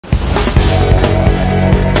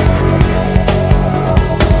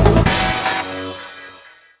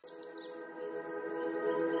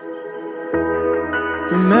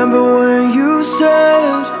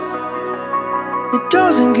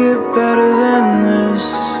better than this.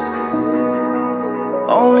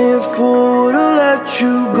 Only a fool would've let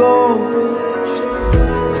you go.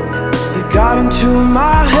 You got into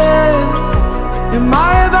my head. Am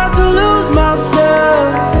I about to lose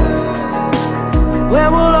myself? When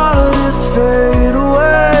will all of this fade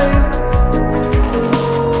away?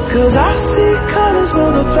 'Cause I see colors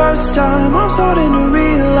for the first time. I'm starting to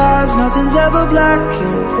realize nothing's ever black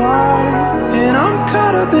and white. And I'm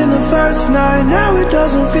caught up in the first night. Now it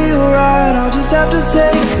doesn't feel right. I'll just have to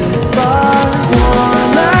say goodbye one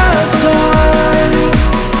last time.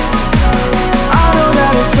 I know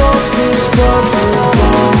that it's hopeless, but we'll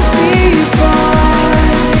both be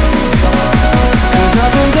fine. 'Cause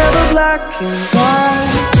nothing's ever black and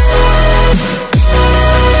white.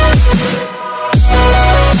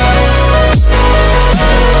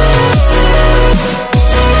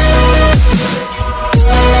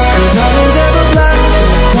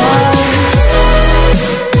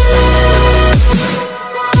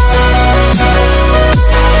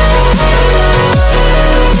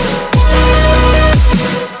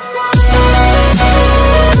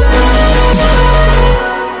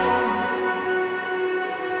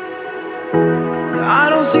 I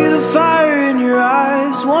don't see the fire in your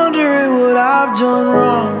eyes, wondering what I've done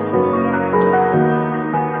wrong.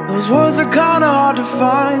 Those words are kinda hard to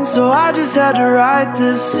find, so I just had to write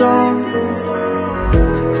this song.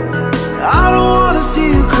 I don't wanna see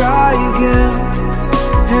you cry again,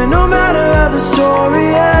 and no matter how the story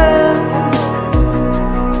ends,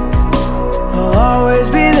 I'll always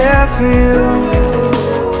be there for you.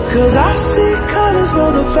 'Cause I see colors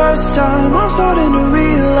for the first time. I'm starting to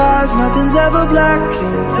realize nothing's ever black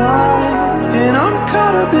and white. And I'm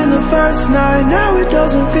caught up in the first night. Now it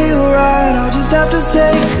doesn't feel right. I'll just have to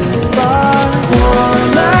say goodbye one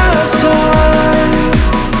last time.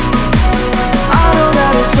 I know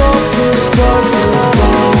that it's hopeless, but we'll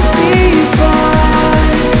both